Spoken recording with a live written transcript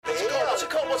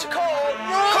What's it called?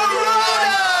 Corona!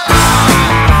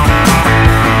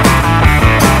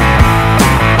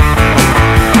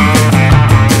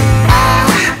 I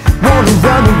wanna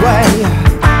run away,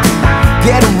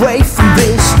 get away from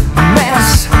this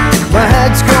mess. My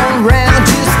head's going round,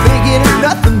 just thinking of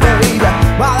nothing, babe.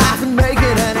 My life ain't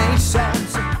making any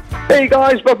sense. Hey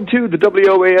guys, welcome to the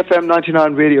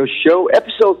WOAFM99 radio show,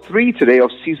 episode 3 today of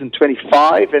season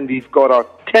 25, and we've got our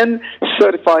 10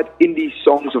 certified indie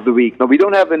songs of the week. Now, we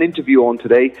don't have an interview on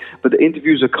today, but the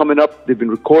interviews are coming up. They've been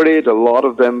recorded, a lot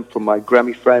of them from my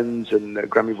Grammy friends and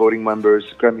Grammy voting members,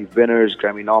 Grammy winners,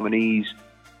 Grammy nominees,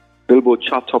 Billboard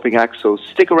chart-topping acts, so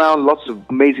stick around, lots of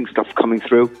amazing stuff coming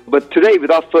through. But today,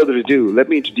 without further ado, let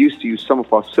me introduce to you some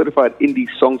of our certified indie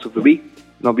songs of the week.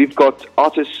 Now, we've got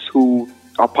artists who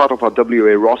are part of our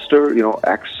WA roster, you know,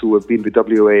 acts who have been with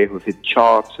WA, who have hit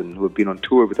charts and who have been on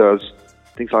tour with us,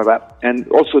 things like that. And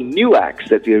also new acts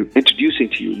that we're introducing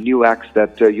to you, new acts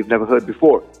that you've never heard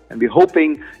before. And we're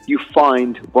hoping you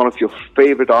find one of your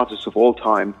favorite artists of all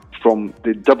time from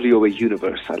the WA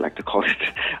universe, I like to call it.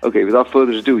 Okay, without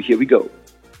further ado, here we go.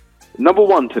 Number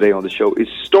 1 today on the show is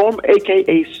Storm,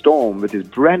 a.k.a. Storm, with his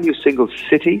brand new single,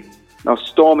 City. Now,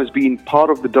 Storm has been part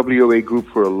of the WA group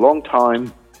for a long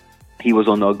time. He was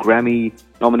on our Grammy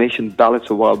nomination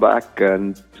ballots a while back,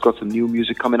 and he's got some new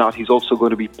music coming out. He's also going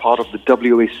to be part of the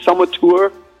WA Summer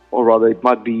Tour, or rather, it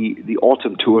might be the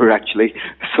Autumn Tour, actually.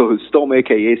 So Storm,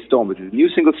 a.k.a. Storm, with his new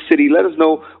single, City. Let us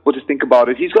know what you think about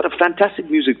it. He's got a fantastic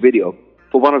music video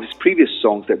for one of his previous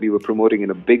songs that we were promoting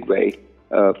in a big way.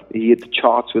 He hit the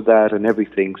charts with that and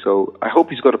everything. So I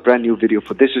hope he's got a brand new video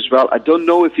for this as well. I don't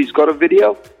know if he's got a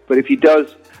video, but if he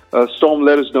does, Storm,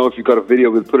 let us know if you've got a video.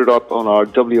 We'll put it up on our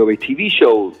WA TV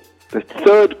show, the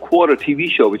third quarter TV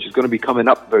show, which is going to be coming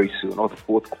up very soon, or the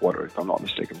fourth quarter, if I'm not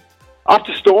mistaken.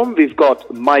 After Storm, we've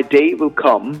got My Day Will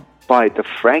Come by the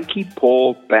Frankie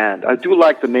Paul Band. I do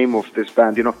like the name of this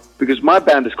band, you know, because my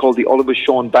band is called the Oliver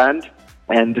Shawn Band,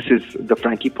 and this is the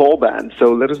Frankie Paul Band.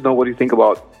 So let us know what you think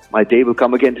about My Day Will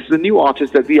Come. Again, this is a new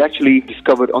artist that we actually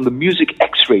discovered on the Music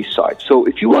X-Ray site. So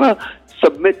if you want to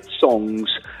submit songs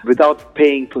without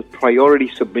paying for priority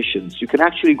submissions, you can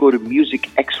actually go to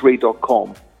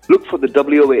musicxray.com, look for the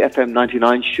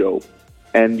WOAFM99 show,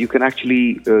 and you can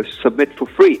actually submit for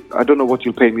free. I don't know what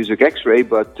you'll pay Music X-Ray,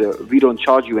 but we don't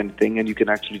charge you anything, and you can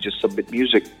actually just submit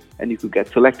music, and you could get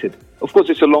selected. Of course,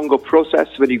 it's a longer process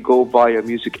when you go via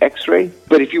Music X-Ray,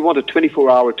 but if you want a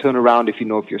 24-hour turnaround, if you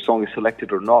know if your song is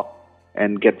selected or not,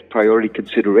 and get priority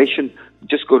consideration,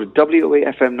 just go to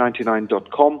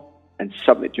WOAFM99.com and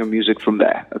submit your music from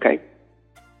there, okay?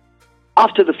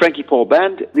 After the Frankie Paul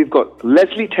Band, we've got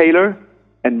Leslie Taylor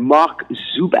and Mark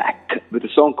Zuback with a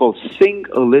song called Sing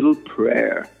a Little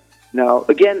Prayer. Now,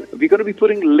 again, we're going to be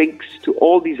putting links to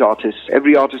all these artists.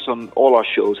 Every artist on all our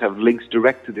shows have links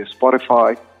direct to their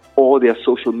Spotify or their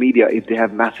social media if they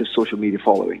have massive social media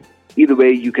following. Either way,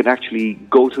 you can actually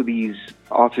go to these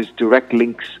artists' direct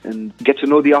links and get to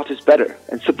know the artists better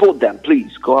and support them.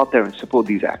 Please go out there and support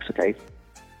these acts, okay?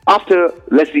 After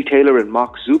Leslie Taylor and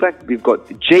Mark Zuback, we've got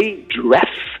J Dref,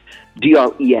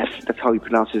 D-R-E-F, that's how he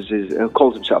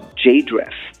calls himself, J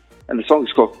Dref. And the song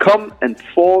is called Come and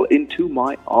Fall Into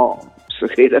My Arms.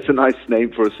 Okay, that's a nice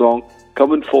name for a song.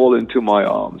 Come and Fall Into My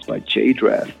Arms by J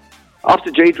Dref.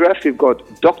 After J Dref, we've got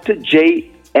Dr.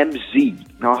 J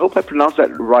MZ. Now, I hope I pronounced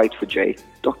that right for J.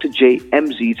 Dr. J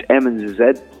MZ, it's M and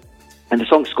Z. And the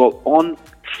song is called On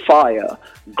Fire.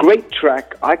 Great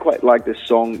track. I quite like this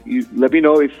song. You let me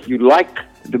know if you like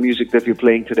the music that we're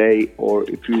playing today, or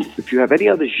if you have any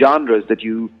other genres that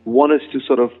you want us to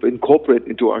sort of incorporate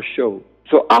into our show.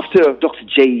 So after Dr.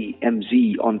 J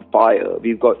MZ On Fire,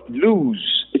 we've got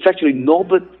Lose. It's actually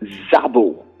Norbert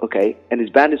Szabo, okay? And his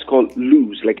band is called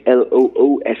Lose, like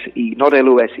L-O-O-S-E, not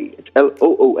L-O-S-E. It's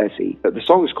L-O-O-S-E. The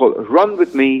song is called Run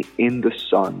With Me in the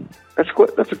Sun.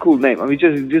 That's a cool name. I mean,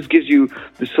 it just gives you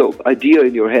this sort of idea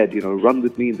in your head, you know, run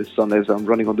with me in the sun as I'm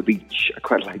running on the beach. I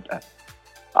quite like that.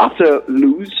 After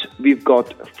Lose, we've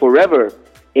got Forever,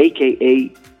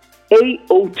 a.k.a.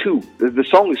 AO2. The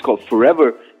song is called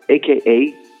Forever,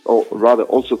 a.k.a., or rather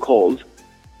also called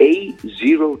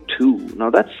A02. Now,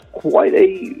 that's quite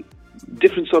a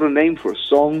different sort of name for a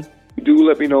song. Do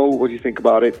let me know what you think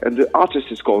about it. And the artist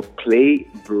is called Clay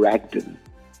Bragdon.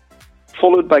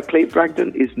 Followed by Clay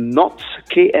Bragdon is Knots,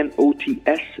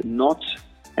 K-N-O-T-S, Knots.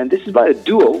 And this is by a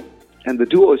duo, and the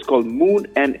duo is called Moon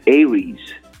and Aries.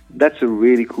 That's a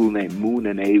really cool name, Moon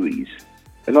and Aries.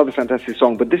 Another fantastic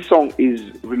song, but this song is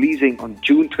releasing on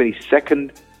June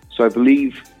 22nd, so I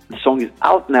believe the song is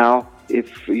out now.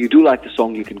 If you do like the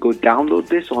song, you can go download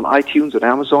this on iTunes and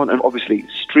Amazon, and obviously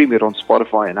stream it on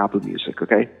Spotify and Apple Music,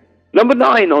 okay? Number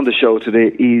 9 on the show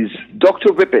today is Dr.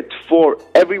 Whippet. For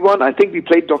everyone, I think we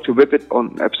played Dr. Whippet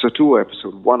on episode 2 or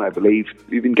episode 1, I believe.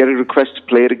 We've been getting requests to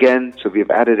play it again, so we've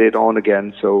added it on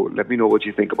again. So let me know what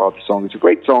you think about the song. It's a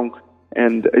great song,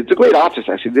 and it's a great artist,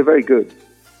 actually. They're very good.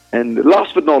 And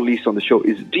last but not least on the show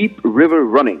is Deep River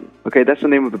Running. Okay, that's the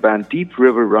name of the band, Deep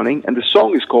River Running. And the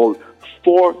song is called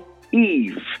For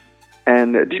Eve.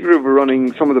 And Deep River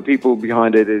Running, some of the people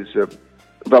behind it is...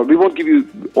 well, we won't give you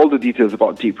all the details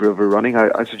about Deep River Running.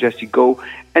 I suggest you go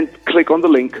and click on the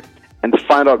link and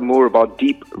find out more about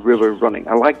Deep River Running.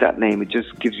 I like that name. It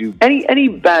just gives you... Any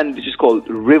band which is called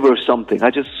River something,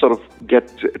 I just sort of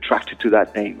get attracted to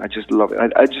that name. I just love it.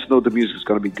 I just know the music is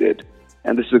going to be good.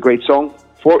 And this is a great song,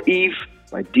 For Eve,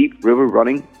 by Deep River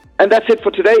Running. And that's it for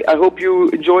today. I hope you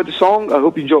enjoyed the song. I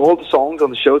hope you enjoy all the songs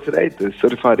on the show today, the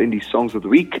Certified Indie Songs of the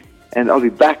Week. And I'll be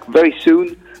back very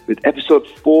soon with episode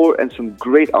 4 and some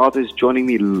great artists joining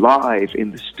me live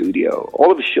in the studio.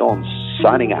 Oliver Sean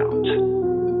signing out.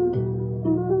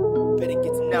 Better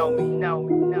get to know me.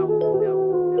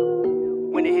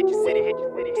 When it hit your city,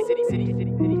 city.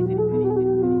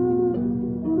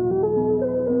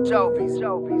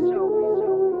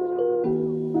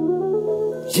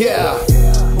 Yeah.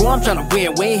 Well, I'm tryna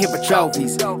win, we ain't here for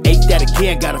trophies. Ate that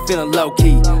again, got a feeling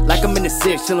low-key, like I'm in the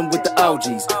six, chillin' with the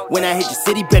OGs. When I hit your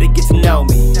city, better get to know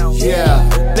me. Yeah,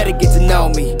 better get to know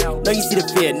me. Know you see the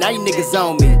fear, now you niggas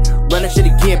on me. Run that shit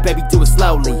again, baby, do it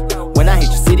slowly. When I hit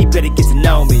your city, better get to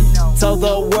know me. Told the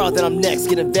whole world that I'm next,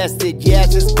 get invested. Yeah,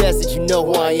 just best that you know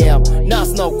who I am. Nah,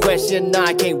 it's no question, nah,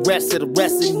 I can't rest it. The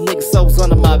rest of these niggas souls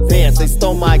under my advance. They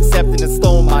stole my acceptance and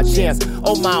stole my chance.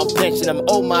 Oh, my own pension, I'm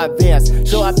oh my advance.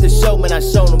 Show after show, man, I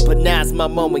showed them, but now it's my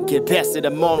moment. Get bested,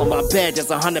 I'm all on my bed, just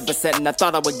 100%. And I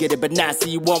thought I would get it, but now I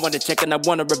see you all wanna check and I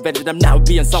wanna revenge it. I'm now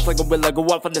being soft like a will, go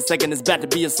off on the second. It's bad to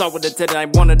be assault with a tenant. I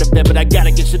wanted to bet, but I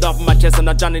gotta get shit off of my chest. I'm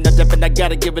not Johnny, not Depp, and I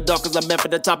gotta give it all, cause I'm meant for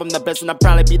the top. I'm the best, and I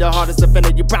probably be the hardest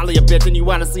offender. You probably a bitch, and you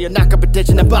wanna see a knock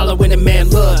competition and following it, man.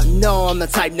 Look, no, I'm the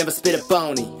type, never spit a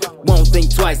phony. Won't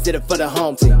think twice, did it for the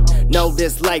home team. Know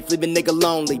this life, leave a nigga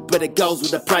lonely, but it goes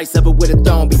with the price of it with a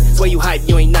thorn be. Swear you hype,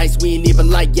 you ain't nice, we ain't even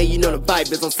like. Yeah, you know the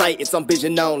vibe is on sight, it's on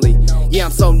vision only. Yeah,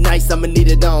 I'm so nice, I'ma need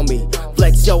it on me.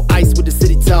 Flex your ice with the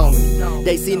city told me.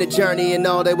 They seen the journey and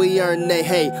all that we earn, they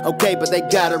hate. Okay, but they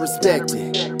gotta respect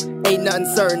it. Ain't nothing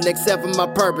certain except for my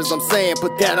purpose. I'm saying,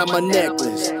 put that on my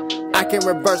necklace. I can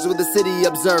reverse with the city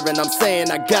observing. I'm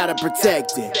saying I gotta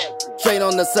protect it. Straight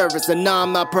on the surface, and nah,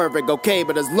 I'm not perfect, okay,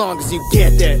 but as long as you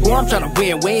get that. Well, I'm tryna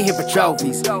win, we ain't here for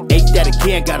trophies. Ate that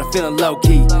again, got a feeling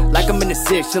low-key, like I'm in the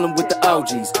six, chillin' with the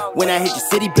OGs. When I hit your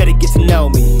city, better get to know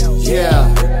me.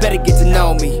 Yeah, better get to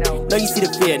know me. Know you see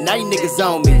the fear, now you niggas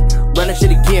on me. Run that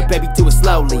shit again, baby, do it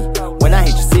slowly. When I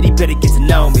hit your city, better get to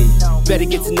know me. Better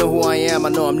get to know who I am. I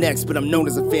know I'm next, but I'm known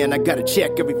as a fan. I gotta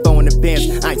check every phone in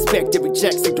advance. I expect every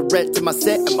check, stick direct to my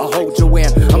set. I'ma hold your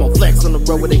hand. I'ma flex on the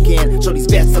road where they can. Show these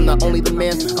vets I'm not only the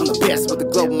man, I'm the best with the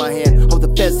globe in my hand. Hold the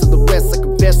best to the rest, I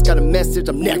confess. Got a message,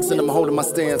 I'm next and I'm holding my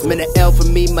stance. I'm in an L for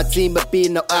me, my team, but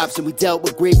being no option. We dealt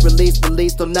with grief, released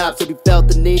on option. We felt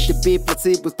the need to be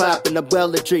perceived was popping. I'm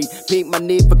well intrigued, peak my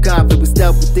need for conflict. We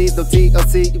stealth with these, no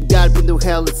TLC. You gotta be through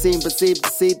hell, it seemed perceived to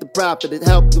see the profit. It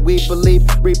helped that we believe,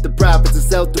 reap the profits and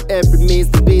sell through every means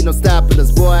to be no stopping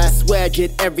us. Boy, I swear I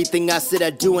did everything I said I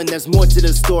do, and there's more to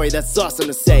the story. That's awesome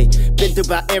to say. Been through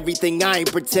about everything, I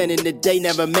ain't pretending that they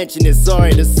never mentioned it.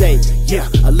 Sorry to say, yeah,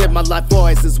 I live my life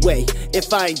always this way.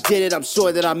 If I ain't did it, I'm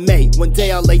sure that I may. One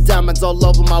day I'll lay diamonds all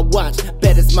over my watch.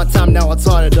 Bet it's my time now, it's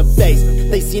harder to face.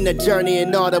 They seen the journey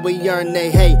and all that we earn, they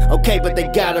hate. Okay, but they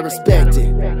gotta respect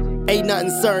it. Ain't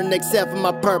nothing certain except for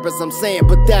my purpose. I'm saying,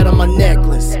 put that on my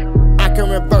necklace. I can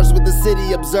reverse with the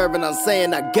city observing. I'm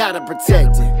saying I gotta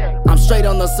protect it. I'm straight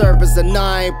on the surface and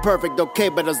I ain't perfect, okay,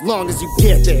 but as long as you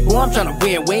get there. Well, I'm tryna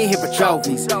win, we ain't here for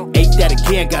trophies. Ate that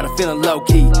again, got a feeling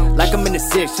low-key, like I'm in the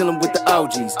six, chillin' with the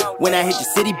OGs. When I hit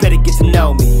your city, better get to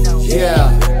know me.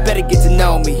 Yeah, better get to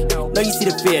know me. Know you see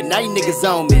the fear, now you niggas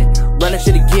on me. Run that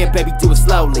shit again, baby, do it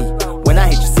slowly. When I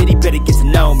hit your city, better get to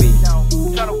know me.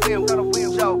 Tryna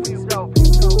win, trophies.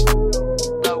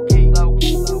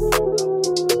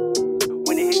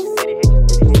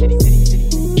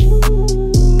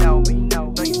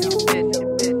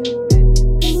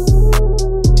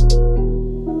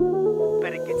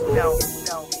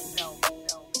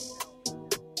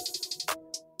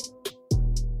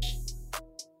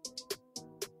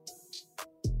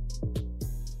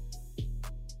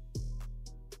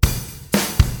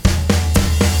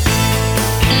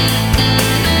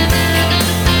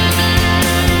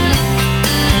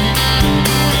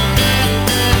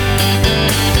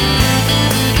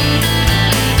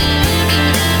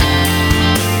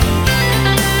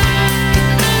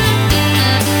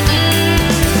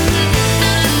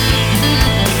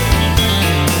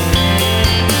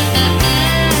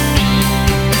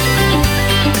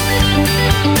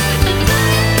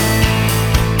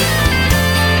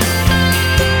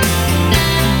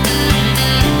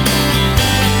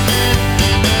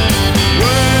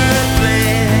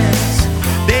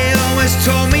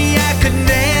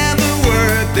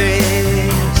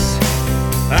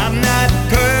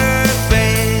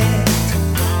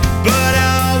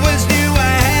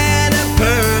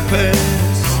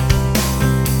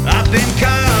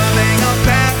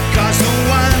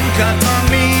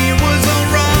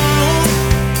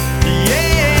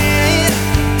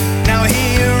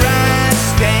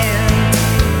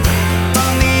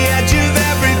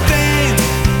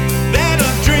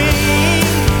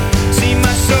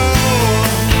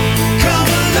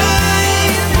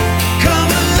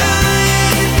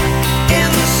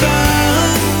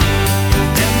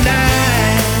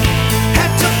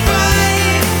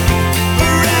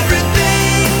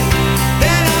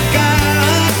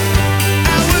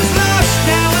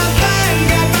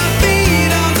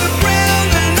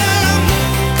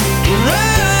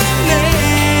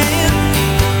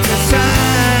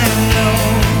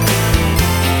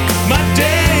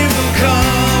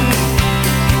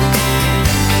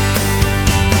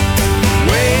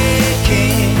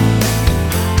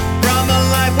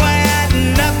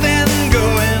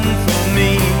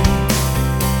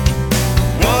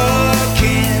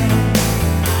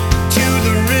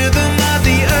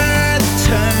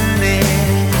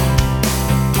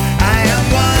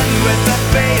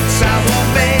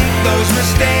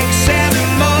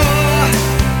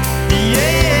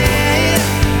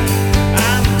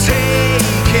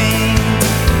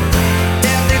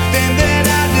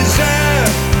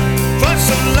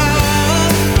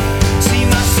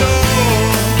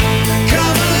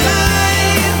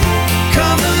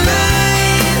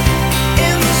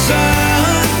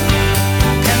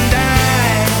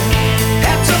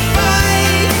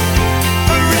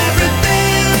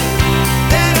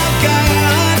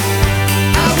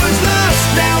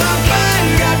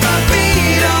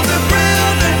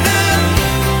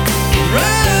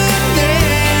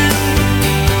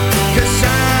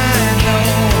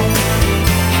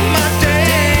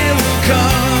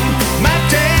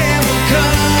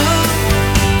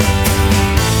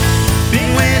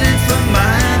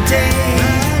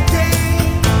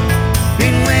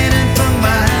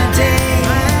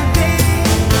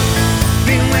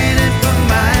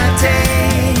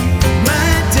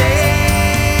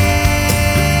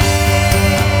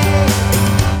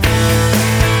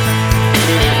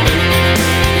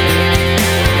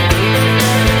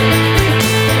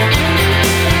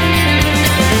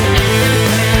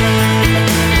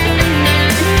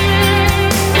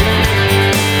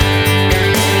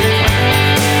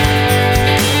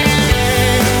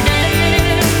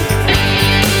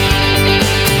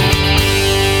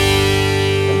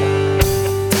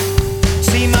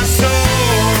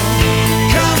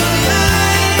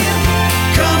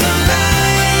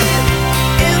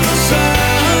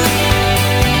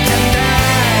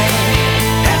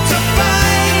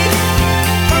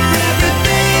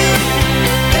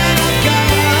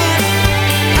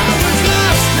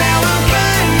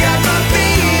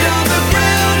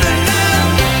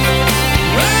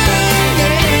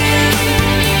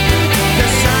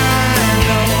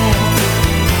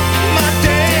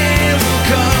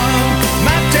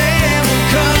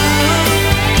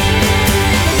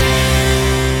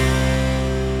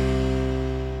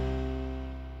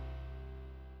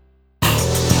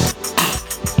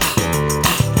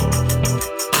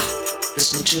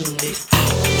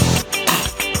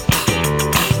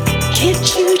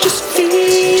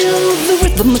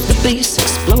 rhythm of the bass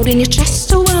explode in your chest,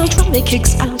 so while trolley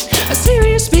kicks out a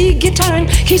serious big guitar and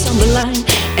he's on the line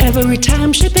every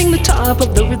time, shaping the top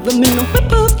of the rhythm in a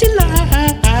whip of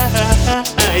delight.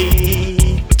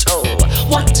 Oh,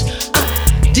 what a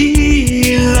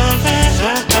delight.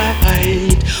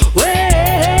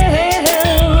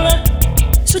 Well,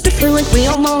 so different we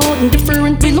are more than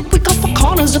different we look, we come for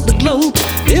corners of the globe.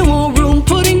 In more room,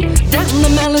 putting down the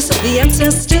malice of the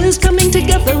ancestors, coming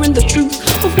together in the truth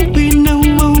of what we know.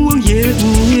 Oh, yeah,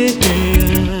 yeah.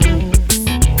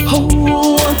 Oh,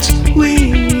 what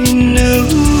we know.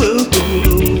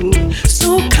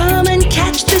 So come and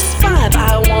catch this vibe.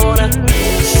 I wanna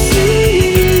sing.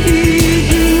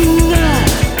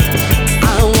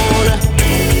 I wanna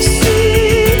sing.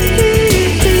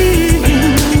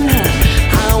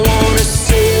 I wanna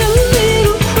sing a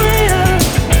little prayer.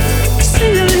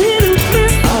 Sing a little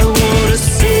prayer. I wanna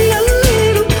sing a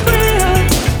little prayer.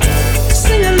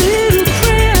 Sing a little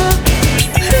prayer.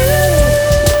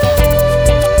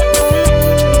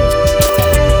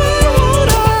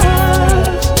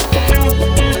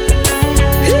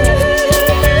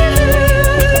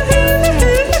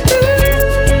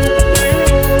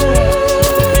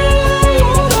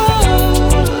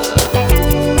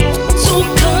 So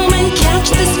come and catch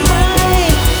this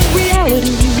vibe.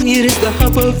 Reality, it is the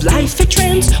hub of life. It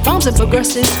transforms and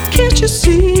progresses. Can't you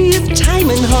see if time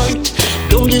and heart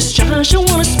don't discharge? I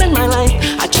wanna spend my life.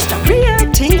 I just start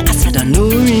reacting. I said I know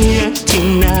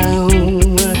reacting now.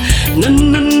 No,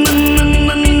 no, no, no,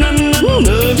 no, no, no,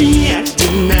 no,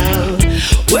 reacting now.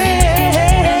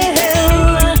 Well,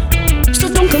 so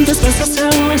don't confess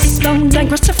myself, rest on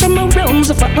digress from the realms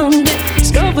of our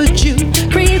undiscovered you.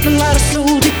 Breathe a lot of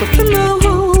soul deep within the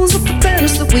holes of the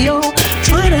past that we all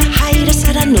try to hide. I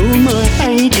said I know my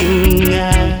hiding.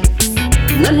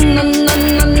 No, no, no, no,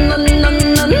 no, no,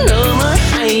 no, no, my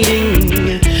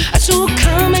hiding. So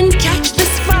come and catch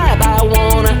this vibe. I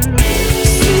wanna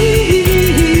sing.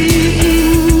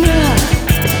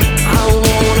 I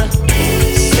wanna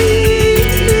sing.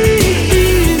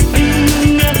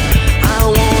 I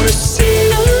wanna sing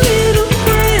a little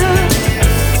prayer.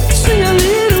 Sing a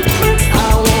little prayer. I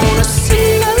wanna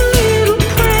sing a little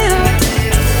prayer.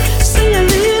 Sing a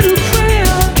little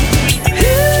prayer.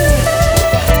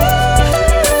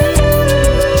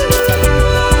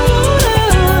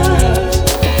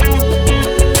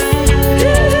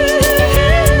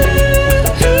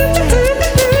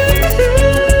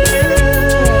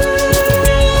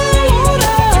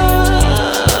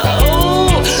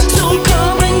 So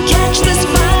come and catch this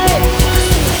vibe.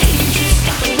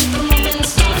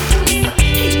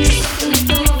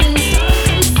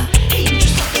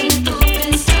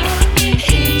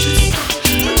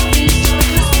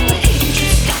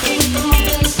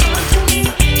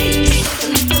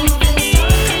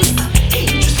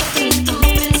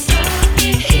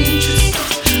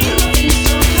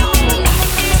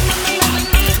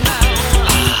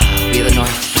 We the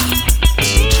North.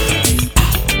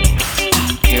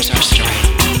 Here's our story.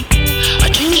 A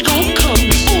change gon' come.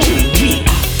 Oh, we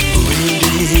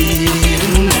waded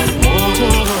in that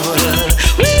water.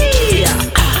 We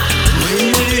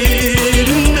waded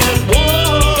in that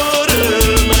water,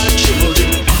 my children.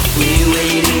 We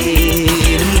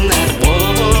waded in that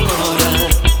water.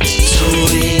 So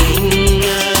ain't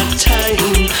got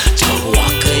time to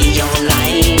walk your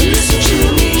line. Listen to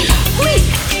me. We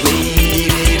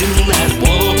waded in that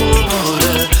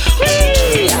water. We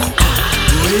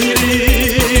waded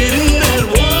in that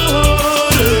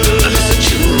water. Listen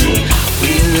to me.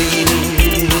 We waded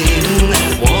in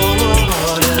that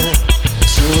water.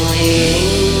 So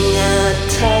ain't got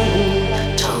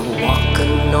time to walk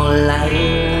no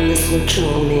line. Listen to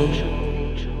me.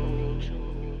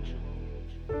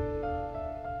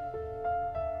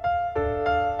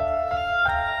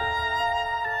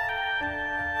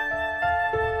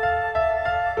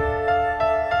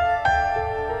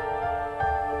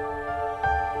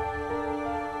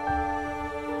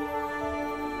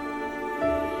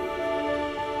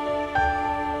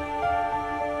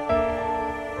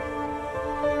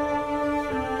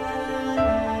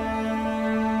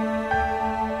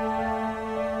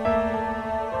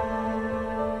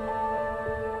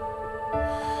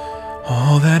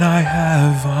 All that I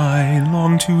have, I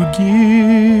long to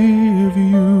give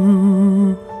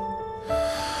you.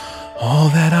 All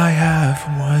that I have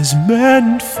was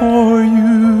meant for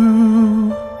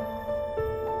you.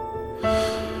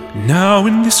 Now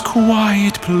in this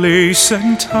quiet place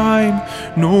and time,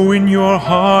 know in your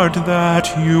heart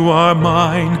that you are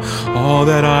mine. All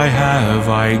that I have,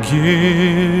 I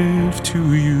give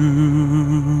to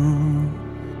you.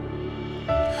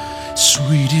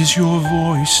 Sweet is your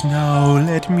voice, now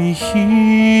let me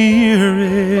hear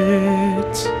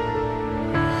it,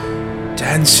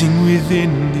 dancing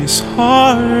within this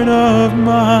heart of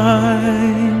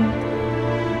mine.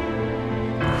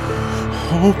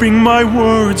 Hoping my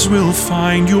words will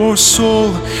find your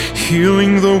soul,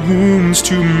 healing the wounds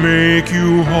to make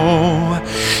you whole.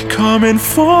 Come and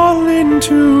fall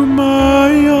into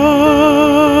my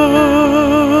arms.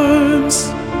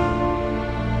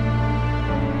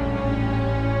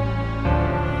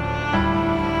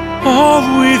 All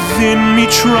within me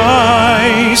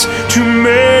tries to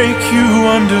make you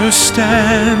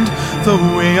understand the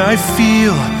way I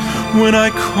feel when I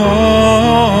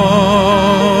call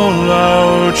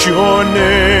out your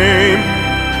name.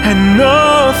 And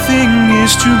nothing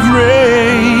is too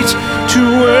great to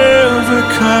ever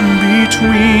come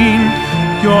between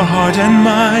your heart and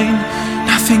mine.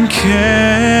 Nothing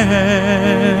can,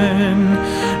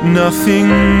 nothing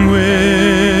will.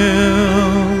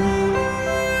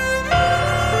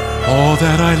 All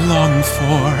that I long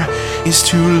for is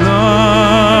to love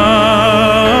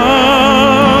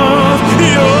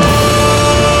you.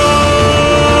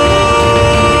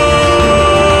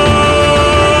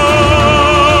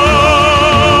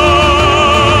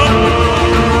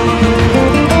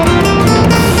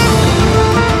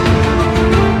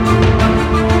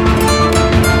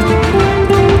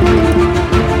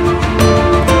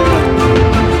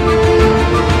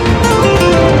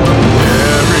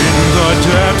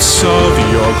 Of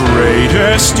your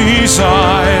greatest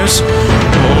desires,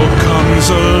 hope comes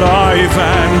alive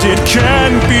and it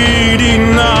can't be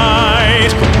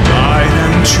denied. I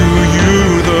am to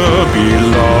you the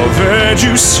beloved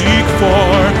you seek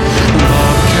for.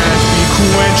 Love can't be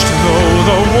quenched though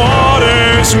the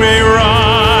waters may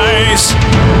rise.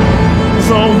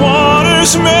 The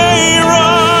waters may rise.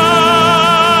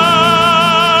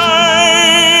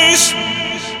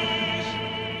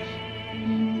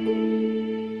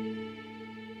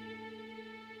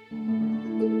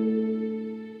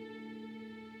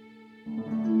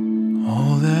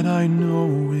 All that I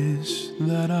know is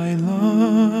that I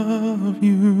love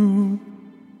you,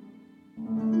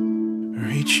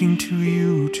 reaching to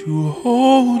you to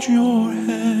hold your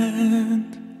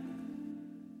hand.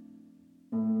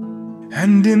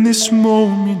 And in this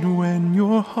moment when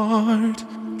your heart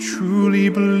truly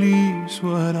believes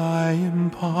what I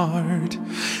impart,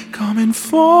 come and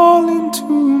fall into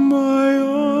my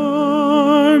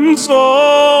arms.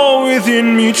 All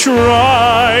within me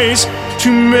tries to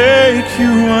make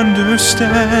you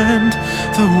understand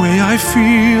the way I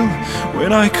feel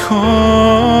when I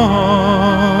call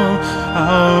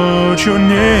out your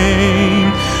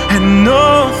name. And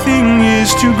nothing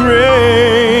is too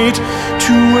great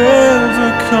to ever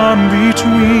come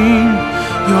between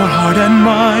your heart and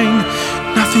mine.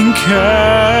 Nothing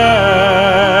can,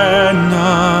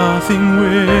 nothing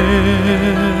will.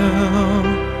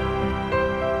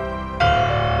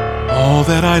 All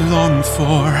that I long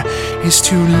for is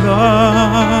to love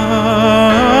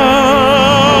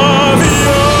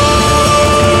you.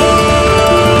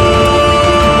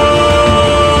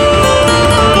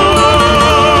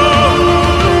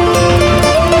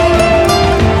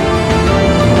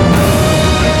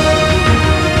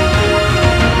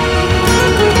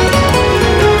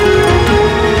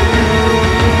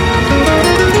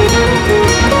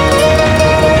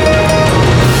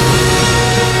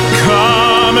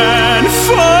 Come and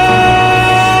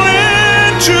fall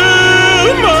into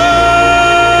my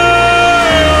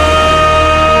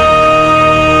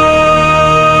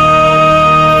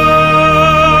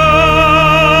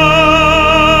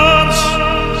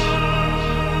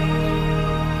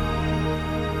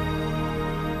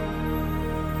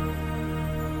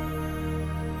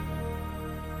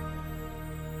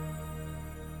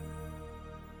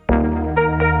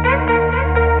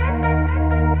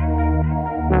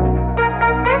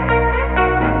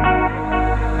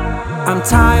I'm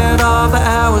tired of the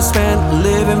hours spent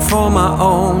living for my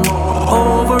own.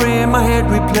 Over in my head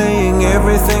replaying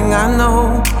everything I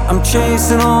know. I'm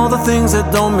chasing all the things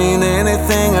that don't mean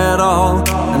anything at all,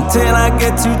 until I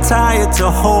get too tired to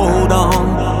hold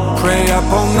on. Pray up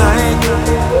all night,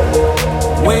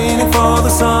 waiting for the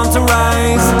sun to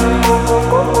rise,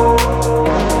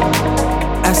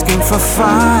 asking for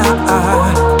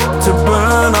fire to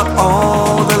burn up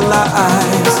all the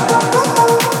lies.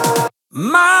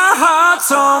 My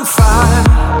heart's on fire,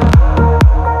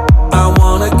 I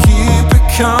wanna keep it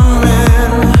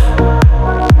coming.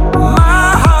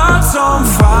 My heart's on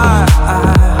fire,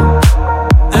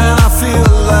 and I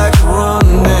feel like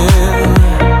running.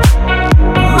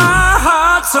 My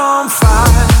heart's on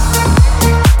fire.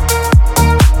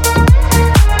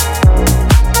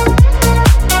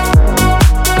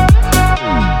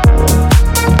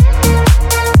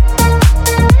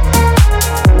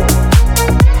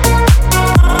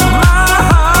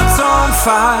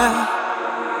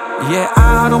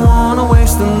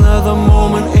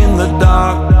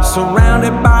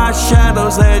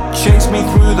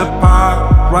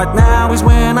 Right now is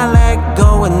when I let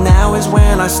go, and now is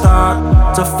when I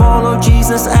start to follow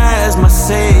Jesus as my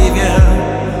Savior.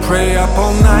 Pray up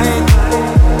all night,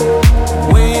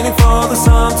 waiting for the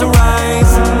sun to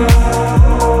rise.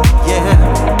 Yeah,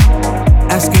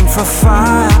 asking for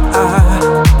fire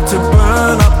to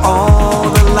burn up all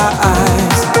the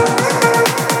lies.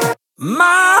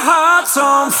 My heart's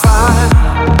on fire,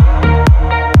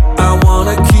 I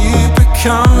wanna keep it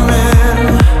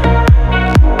coming.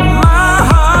 My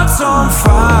heart's on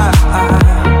fire,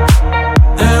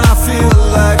 and I feel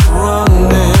like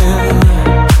running.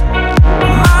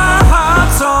 My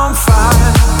heart's on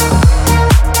fire.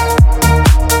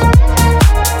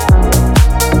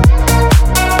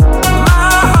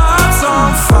 My heart's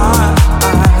on fire.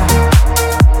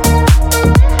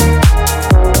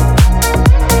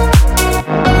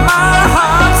 My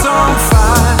heart's on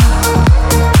fire.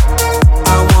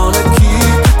 I wanna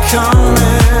keep it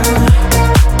coming.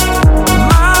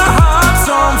 My heart's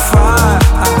on fire,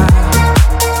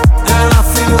 and I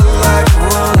feel like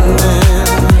running.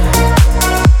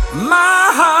 My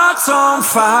heart's on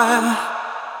fire.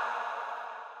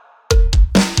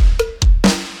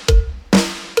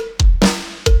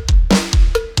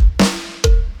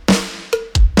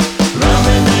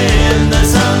 Running in the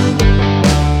sun,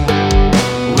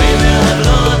 we will have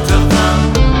lots of fun.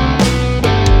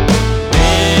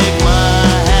 Take my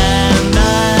hand,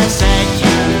 I set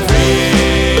you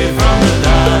free from the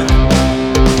dark.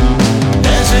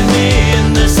 Dance with me in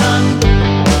the sun,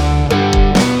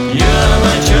 you're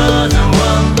my chosen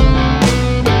one.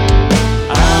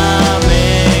 I'll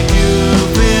make you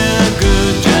feel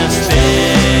good, just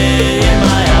stay in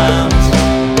my arms.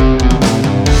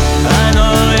 I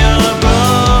know your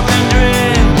broken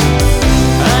dream,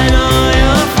 I know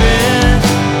your fears.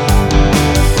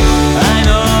 I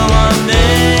know one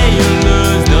day you'll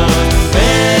lose those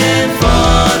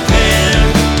painful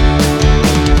tears.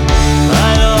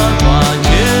 I don't want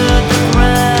you to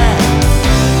cry,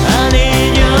 I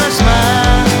need your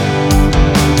smile.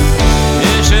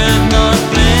 You should not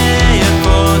play a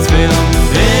false film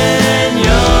in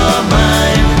your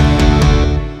mind.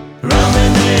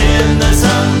 Running in the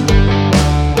sun,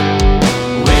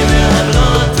 we will have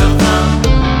lots of fun.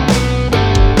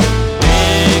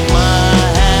 Take my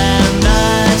hand,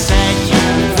 I set you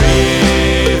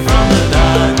free from the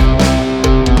dark.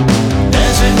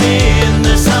 Dance with me in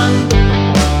the sun,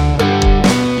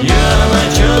 you're my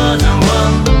chosen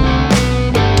one.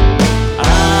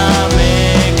 I'll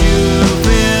make you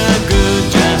feel good,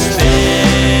 just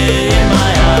stay in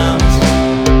my arms.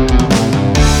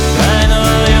 I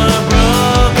know your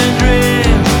broken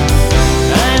dream,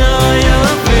 I know your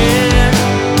fear.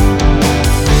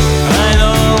 I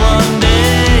know one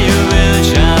day you will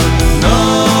shout, no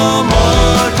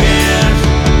more tears.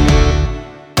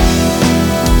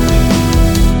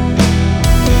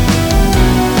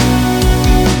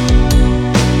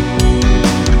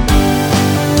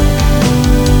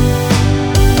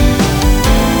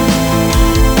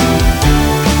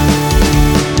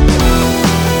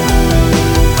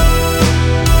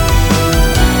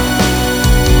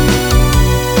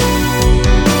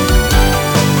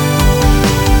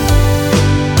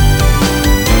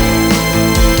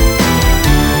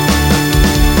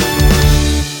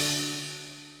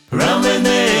 Running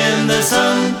in the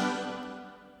sun,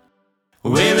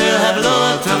 we will have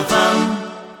lots of fun.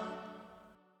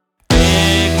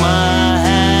 Take my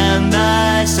hand,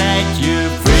 I set you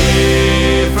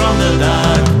free from the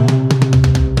dark.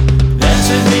 Dance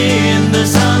with me in the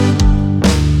sun,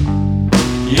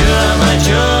 you're my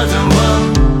chosen one.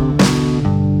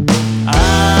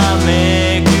 I'll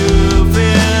make you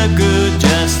feel good,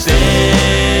 just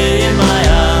stay in my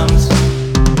arms.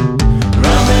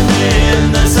 Running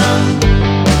in the sun,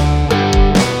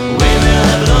 we will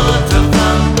have lots of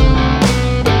fun.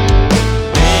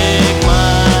 Take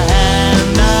my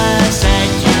hand, I set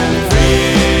you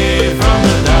free from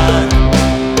the dark.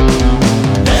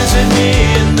 Dance with me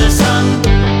in the sun,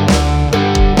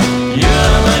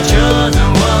 you're my chosen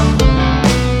one.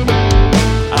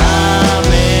 I'll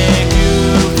make you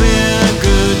feel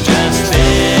good, just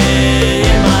stay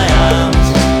in my arms.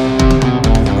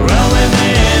 Run with me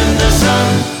in the sun.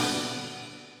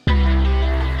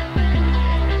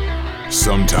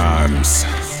 Sometimes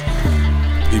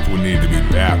people need to be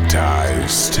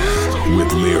baptized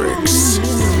with lyrics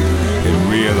and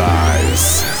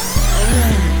realize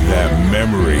that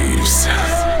memories,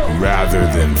 rather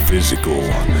than physical,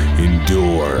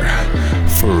 endure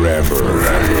forever.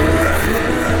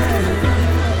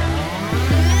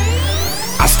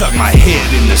 I stuck my head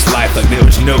in this life like there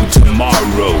was no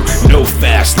tomorrow. No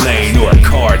fast lane or a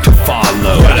car to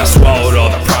follow. But I swallowed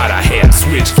all the pride I had,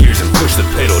 switched gears and pushed the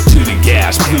pedal to the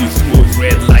gas. Blew through a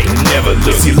red light, never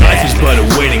looked back. Life is but a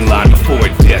waiting line before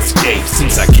death's gate.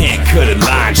 Since I can't cut a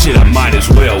line, shit, I might as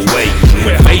well wait.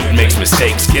 When fate makes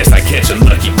mistakes, guess I catch a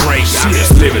lucky break. I'm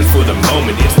just living for the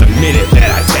moment, it's the minute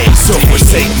that I take. So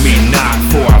forsake me not,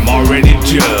 for I'm already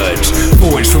judged.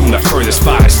 Forged from the furthest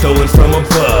fire, stolen from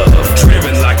above.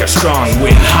 Driven like a strong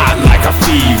wind, hot like a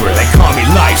fever. They call me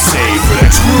lifesaver, the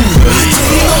true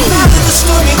believer. No matter the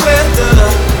stormy weather,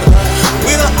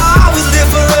 we'll always live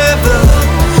forever.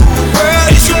 The world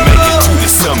And is you yours. make it to the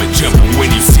summit, jumping when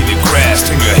you see the grass.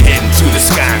 Turn your head into the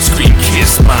sky and scream,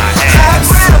 kiss my I ass.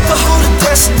 grab a hold of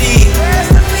destiny.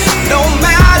 No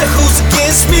matter who's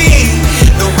against me,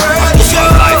 the world is My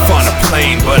yours. life on a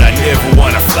plane, but I never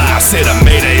wanna fly. I said I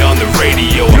made it on the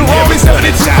radio, I'm You're never only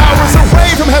gonna 72 die. hours away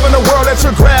from having a world at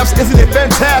your grasp. Isn't it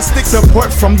fantastic?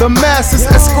 Support from the masses,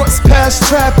 escorts past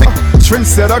traffic.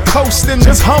 Trendsetter coasting,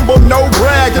 just humble, no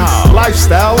bragging.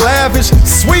 Lifestyle lavish,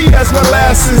 sweet as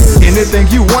molasses. Anything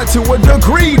you want to a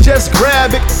degree, just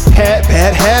grab it. Had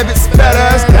bad habits, better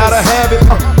as gotta have it.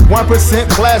 1%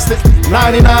 plastic,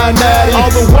 99 natty. All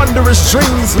the wondrous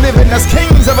dreams, living as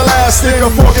kings everlasting. A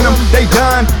fork in them, they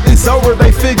done. It's over,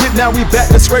 they figured. Now we back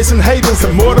disgracing haters,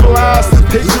 immortalized.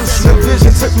 Pictures and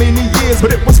vision took many years,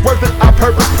 but it was worth it. I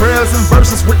purpose prayers and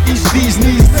verses with each these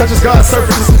needs, such as God's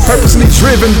surfaces, purposely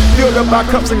driven. Filled up our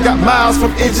cups and got miles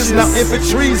from inches. Now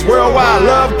MP3s worldwide,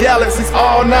 love galaxies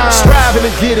all nine. Striving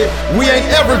to get it, we ain't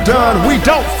ever done. We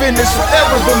don't finish,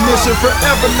 forever the mission,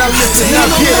 forever. Now listen, now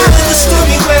No get matter it. the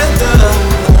stormy weather,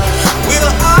 we'll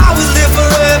always live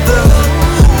forever.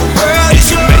 The world And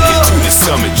is you make it yours. to the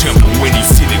summit, jumping when you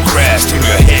see the grass. Turn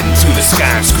your head into the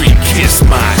sky and scream, kiss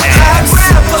my I ass.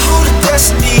 grab a hold of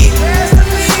destiny.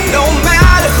 No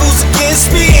matter who's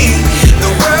against me, the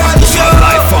world is My yours.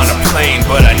 life on a plane,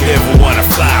 but I never wanna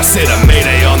fly. I said I made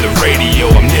it on the radio,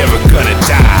 I'm never gonna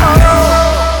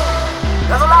die.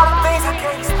 There's a lot of things I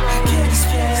can't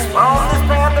explain. On this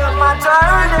path of my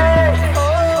journey,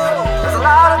 there's a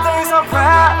lot of things I'm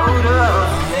proud of.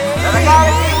 That I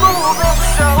gotta keep moving to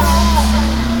show.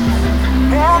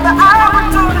 And the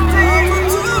opportunity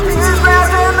is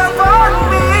right in front of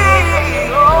me.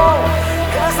 Oh,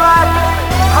 and it's like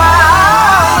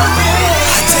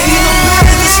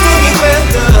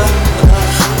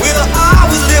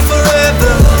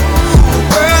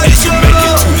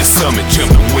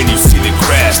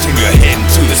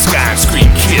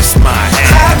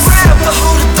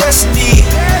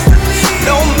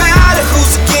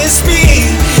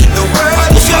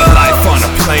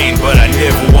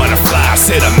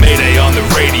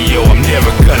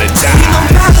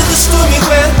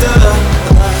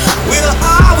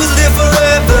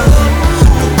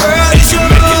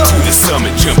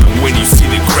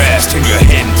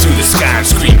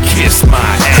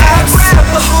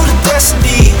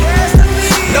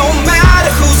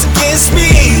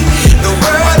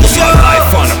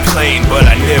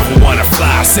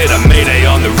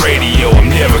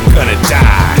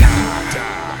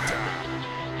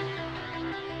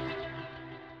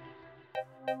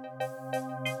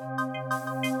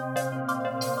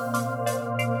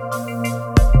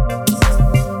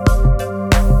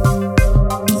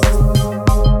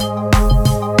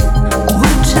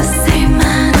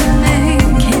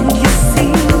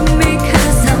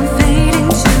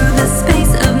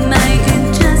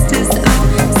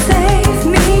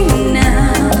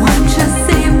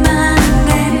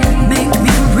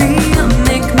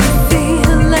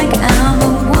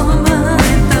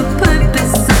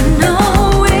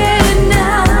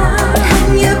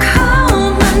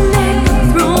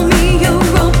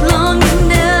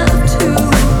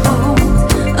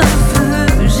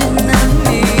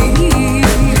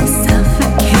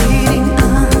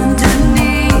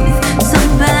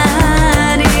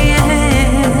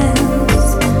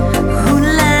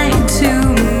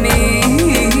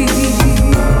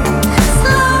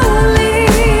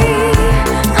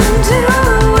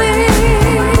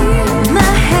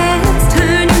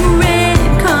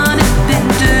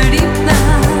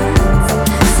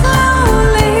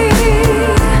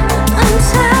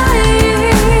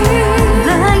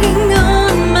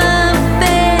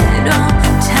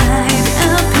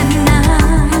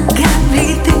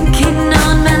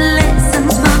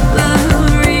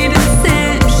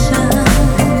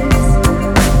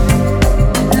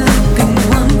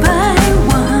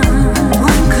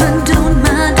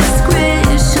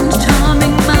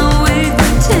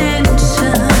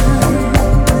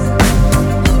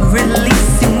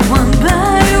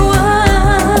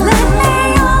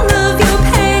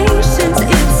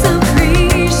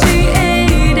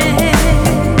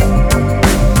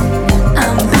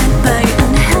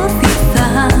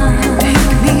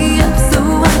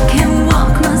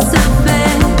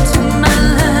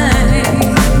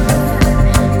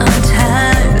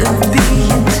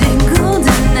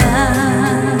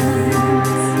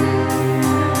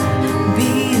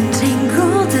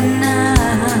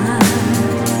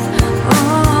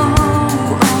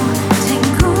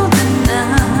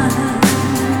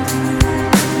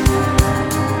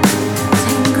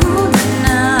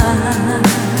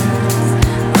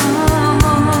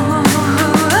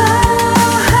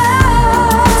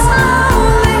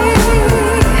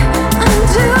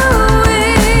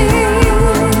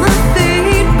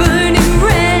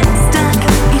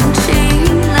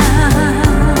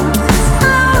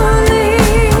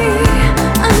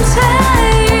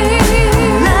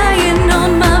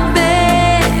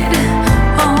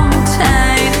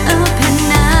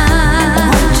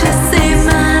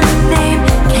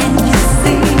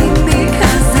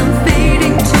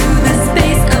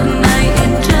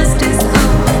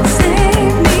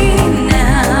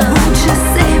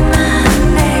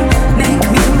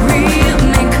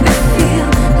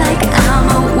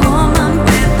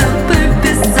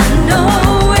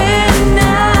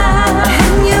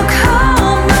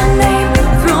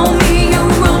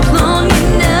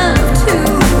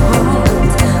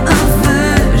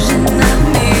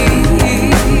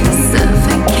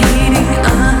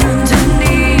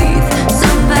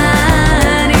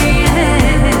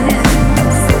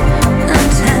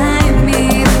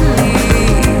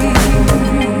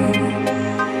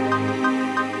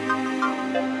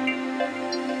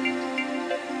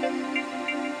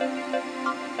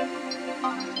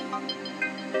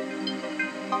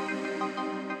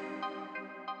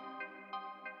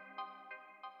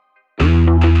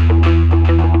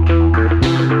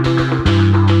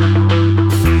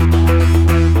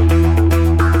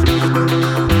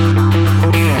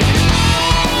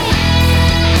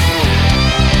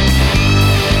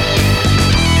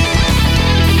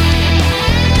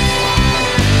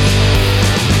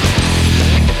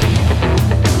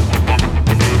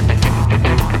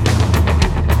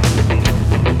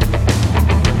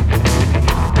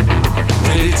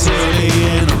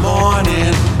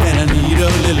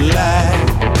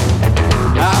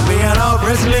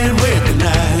wrestling with the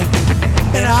night.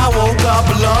 And I woke up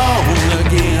alone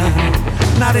again.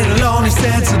 Not in a lonely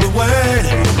sense of the word,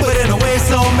 but in a way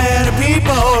so many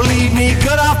people leave me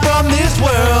cut off from this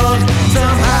world.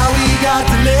 Somehow we got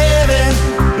to living,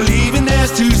 believing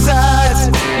there's two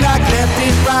sides. Like left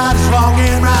and right, is wrong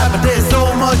and right, but there's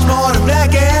so much more to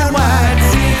black and white.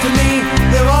 Seems to me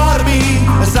there ought to be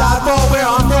a side for where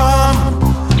I'm from.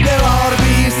 There ought to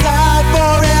be a side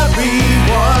for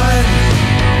everyone.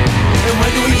 And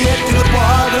when do we get to the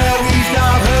part where we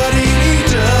stop hurting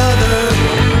each other?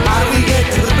 How do we get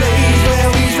to the place where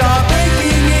we stop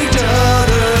breaking each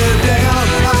other down?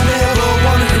 I never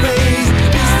wanted to raise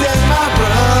this as my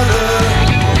brother.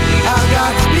 I've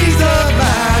got this peace of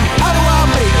mind. How do I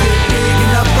make it big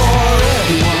enough for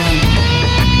everyone?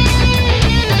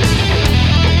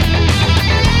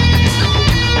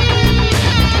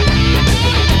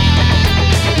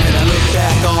 When I look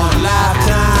back on a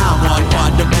lifetime, one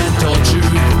fundamental truth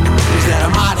is that I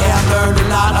might have learned a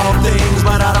lot of things,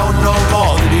 but I don't know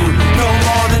more than you, no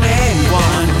more than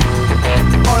anyone.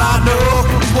 All I know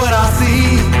is what I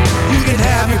see. You can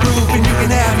have your proof and you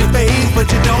can have your faith, but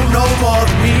you don't know more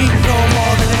than me, no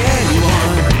more than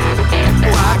anyone.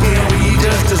 Why can't we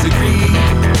just disagree?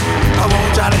 I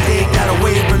won't try to take that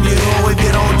away from you if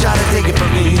you don't try to take it from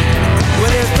me.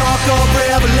 Well, there's talk of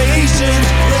revelation,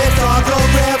 there's talk of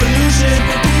revolution,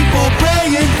 people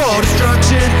praying for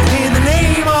destruction in the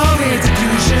name of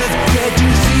institutions. Can't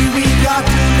you see we got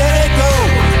to let it go,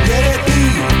 let it be,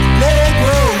 let it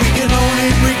grow. We can only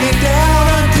bring it down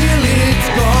until it's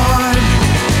gone.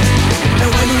 And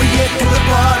when do we get to the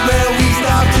part where we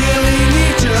stop killing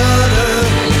each other?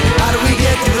 How do we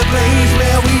get to the place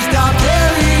where we stop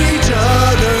tearing each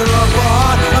other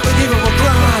apart? Unforgivable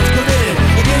crimes committed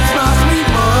against my sweet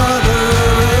mother.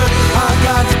 I've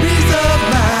got this peace of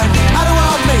mind. How do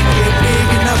I make it big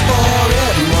enough for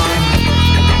everyone?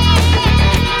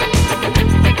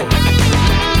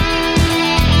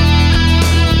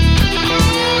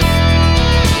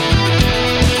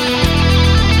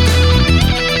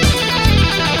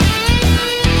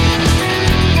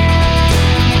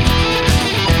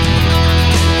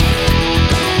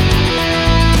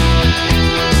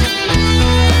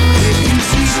 If you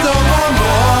see someone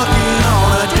walking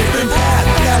on a different path,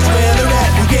 that's where they're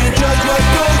at. You can't judge what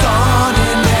goes on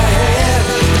in their head.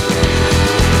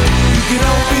 You can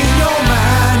open your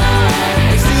mind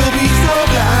and still be so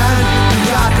blind. You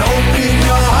got to open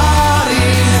your heart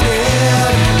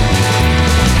instead.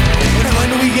 And when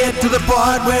do we get to the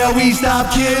part where we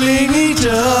stop killing each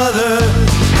other?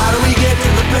 How do we get to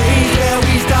the place where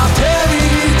we stop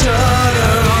tearing each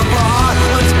other apart?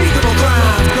 Unspeakable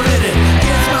crimes committed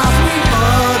against my sweet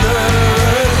mother.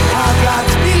 I've got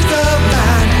this peace of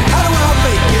mind. How do I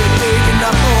make it big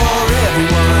enough for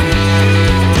everyone?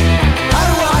 How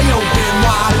do I open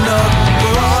wide enough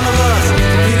for all of us to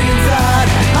get inside?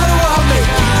 How do I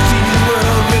make you see the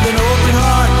world with an open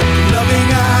heart, loving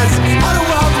eyes? How do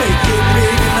I make it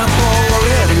big enough for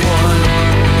everyone?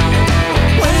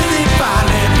 When is it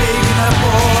finally big enough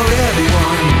for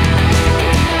everyone?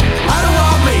 How do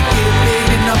I make it big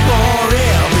enough for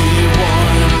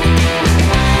everyone?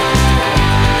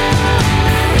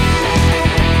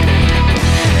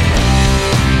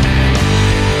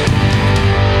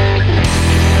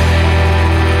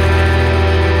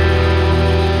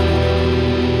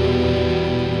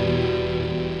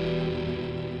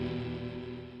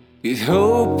 With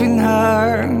open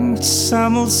heart,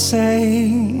 some will say,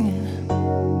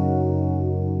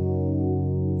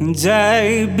 and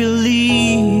I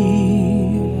believe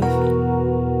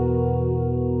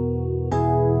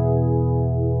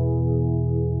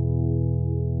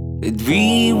that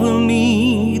we will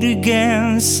meet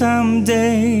again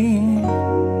someday.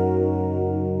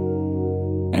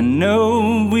 I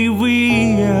know we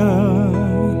will.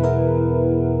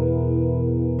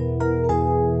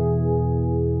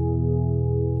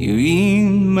 You're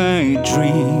in my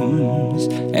dreams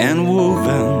and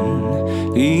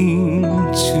woven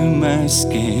into my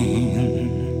skin.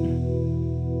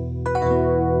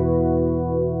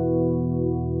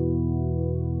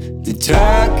 The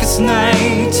darkest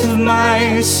night of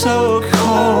my soul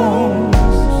calls.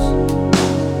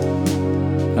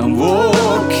 I'm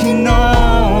walking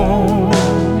on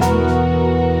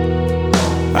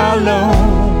alone.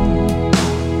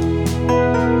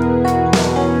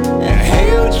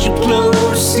 You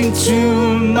close into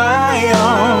my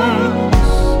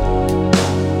arms,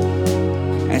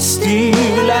 and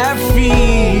still I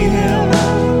feel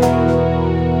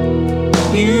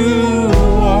you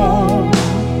want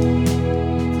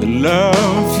the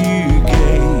love you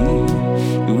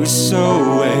gave. It was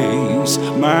always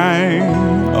my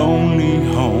only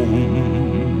home.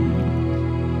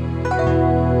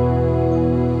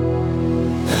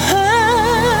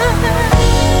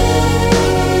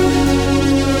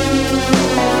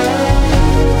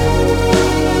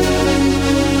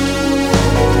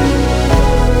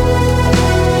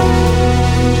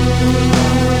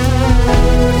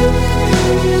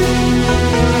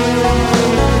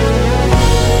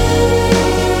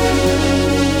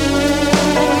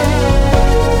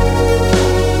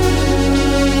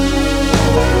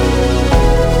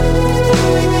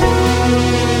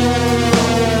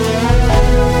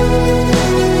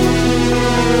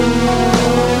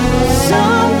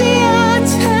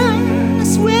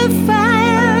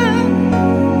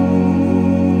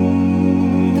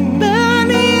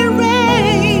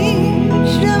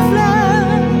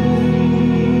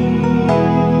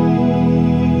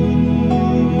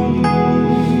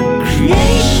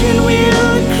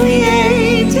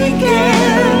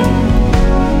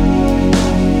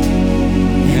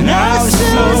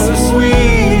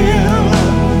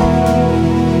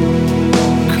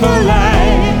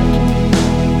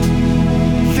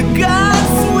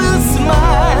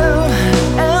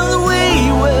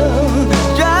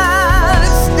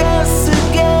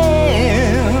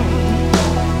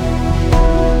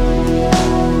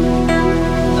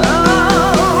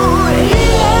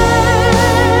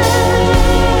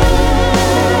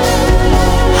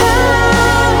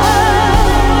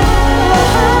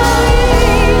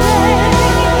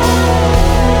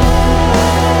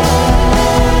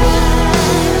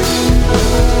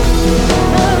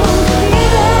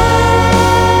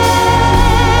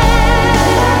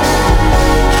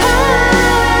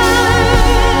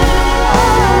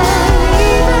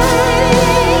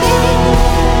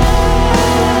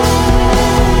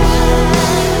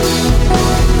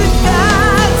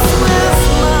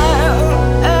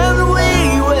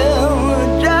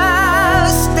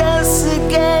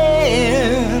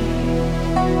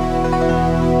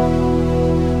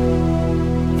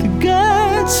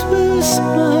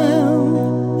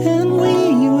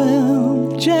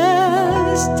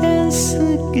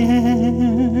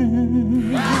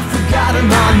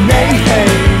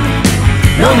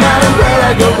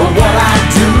 matter what I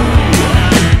do.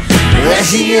 There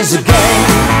she is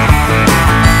again.